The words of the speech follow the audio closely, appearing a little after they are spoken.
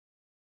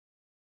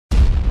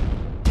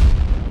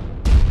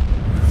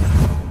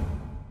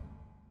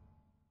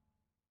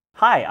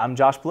Hi, I'm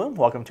Josh Bloom.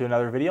 Welcome to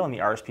another video in the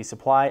RSP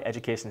Supply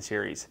Education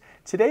Series.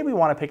 Today we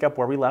want to pick up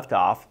where we left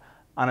off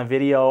on a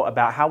video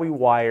about how we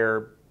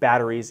wire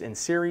batteries in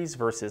series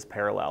versus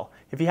parallel.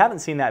 If you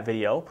haven't seen that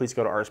video, please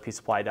go to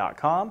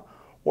rspsupply.com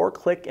or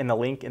click in the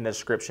link in the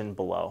description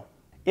below.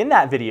 In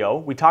that video,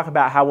 we talk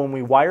about how when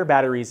we wire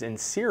batteries in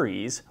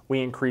series,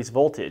 we increase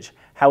voltage.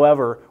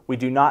 However, we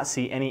do not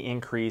see any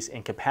increase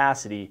in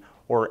capacity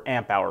or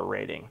amp hour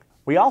rating.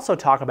 We also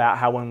talk about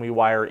how when we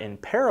wire in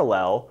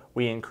parallel,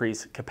 we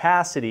increase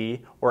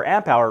capacity or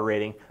amp hour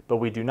rating, but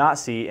we do not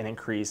see an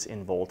increase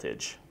in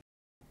voltage.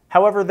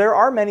 However, there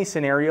are many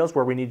scenarios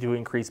where we need to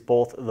increase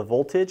both the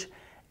voltage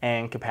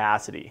and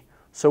capacity.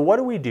 So what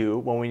do we do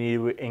when we need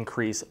to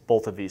increase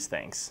both of these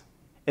things?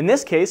 In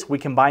this case, we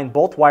combine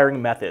both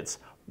wiring methods,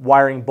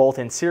 wiring both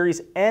in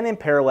series and in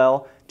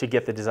parallel to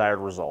get the desired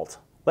result.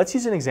 Let's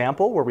use an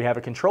example where we have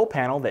a control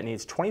panel that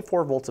needs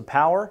 24 volts of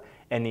power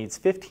and needs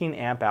 15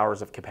 amp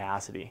hours of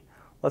capacity.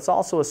 Let's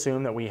also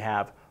assume that we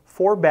have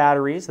 4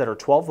 batteries that are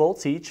 12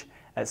 volts each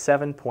at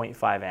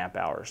 7.5 amp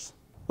hours.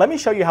 Let me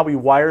show you how we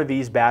wire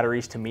these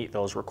batteries to meet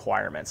those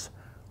requirements.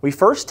 We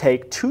first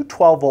take two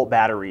 12-volt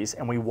batteries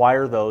and we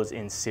wire those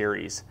in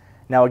series.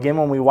 Now again,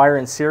 when we wire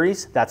in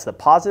series, that's the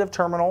positive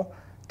terminal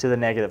to the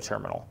negative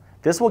terminal.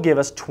 This will give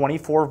us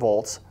 24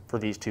 volts for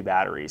these two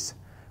batteries.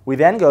 We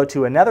then go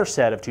to another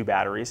set of 2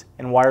 batteries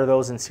and wire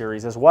those in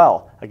series as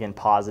well, again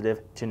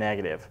positive to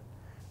negative.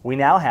 We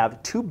now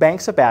have 2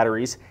 banks of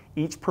batteries,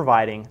 each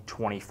providing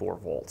 24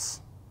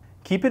 volts.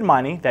 Keep in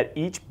mind that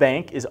each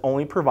bank is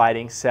only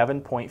providing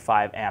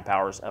 7.5 amp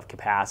hours of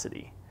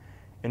capacity.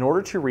 In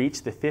order to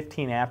reach the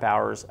 15 amp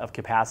hours of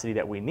capacity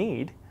that we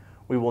need,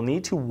 we will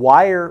need to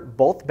wire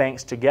both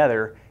banks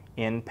together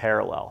in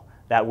parallel.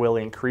 That will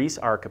increase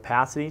our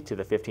capacity to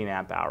the 15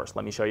 amp hours.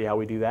 Let me show you how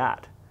we do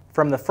that.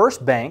 From the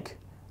first bank,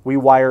 we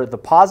wire the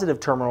positive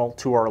terminal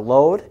to our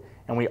load,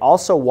 and we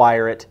also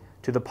wire it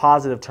to the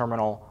positive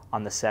terminal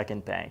on the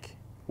second bank.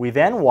 We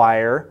then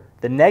wire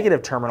the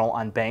negative terminal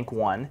on bank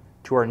 1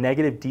 to our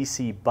negative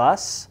DC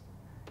bus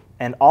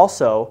and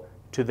also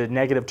to the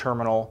negative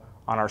terminal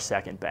on our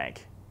second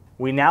bank.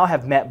 We now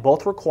have met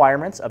both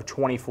requirements of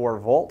 24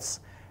 volts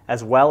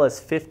as well as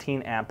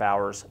 15 amp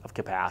hours of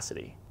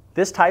capacity.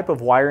 This type of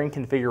wiring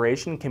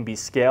configuration can be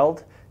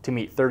scaled to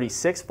meet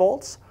 36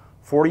 volts,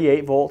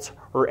 48 volts,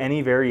 or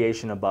any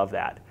variation above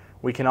that.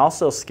 We can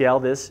also scale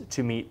this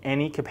to meet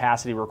any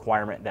capacity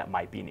requirement that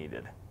might be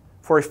needed.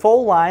 For a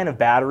full line of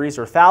batteries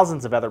or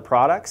thousands of other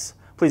products,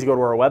 please go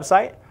to our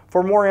website.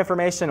 For more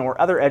information or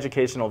other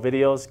educational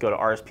videos, go to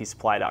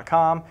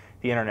rspsupply.com,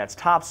 the internet's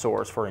top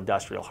source for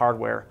industrial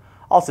hardware.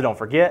 Also, don't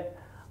forget,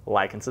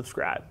 like and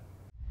subscribe.